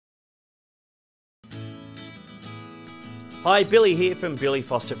Hi, Billy here from Billy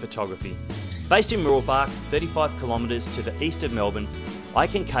Foster Photography. Based in Mooroolbark, 35 kilometres to the east of Melbourne, I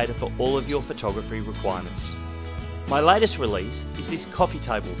can cater for all of your photography requirements. My latest release is this coffee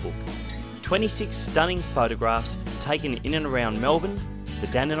table book. 26 stunning photographs taken in and around Melbourne, the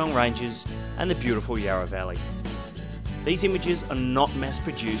Dandenong Ranges and the beautiful Yarra Valley. These images are not mass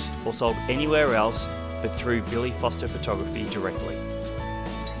produced or sold anywhere else but through Billy Foster Photography directly.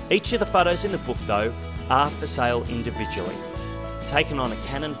 Each of the photos in the book though are for sale individually. Taken on a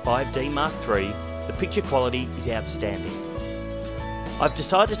Canon 5D Mark III, the picture quality is outstanding. I've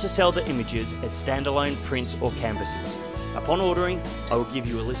decided to sell the images as standalone prints or canvases. Upon ordering, I will give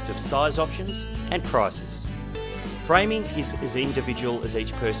you a list of size options and prices. Framing is as individual as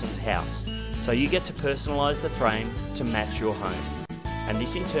each person's house, so you get to personalise the frame to match your home. And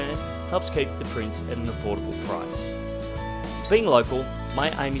this in turn helps keep the prints at an affordable price. Being local,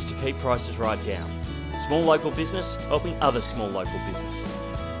 my aim is to keep prices right down. Small local business helping other small local business.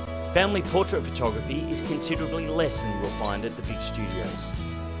 Family portrait photography is considerably less than you will find at the big studios.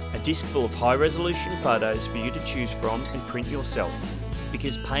 A disc full of high resolution photos for you to choose from and print yourself,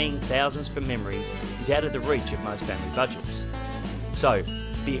 because paying thousands for memories is out of the reach of most family budgets. So,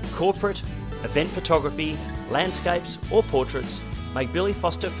 be it corporate, event photography, landscapes or portraits, make Billy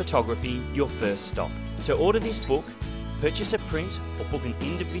Foster Photography your first stop. To order this book, purchase a print or book an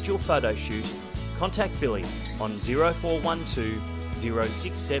individual photo shoot, contact Billy on 0412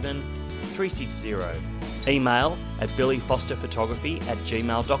 067 360, email at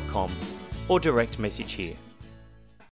billyfosterphotography@gmail.com or direct message here.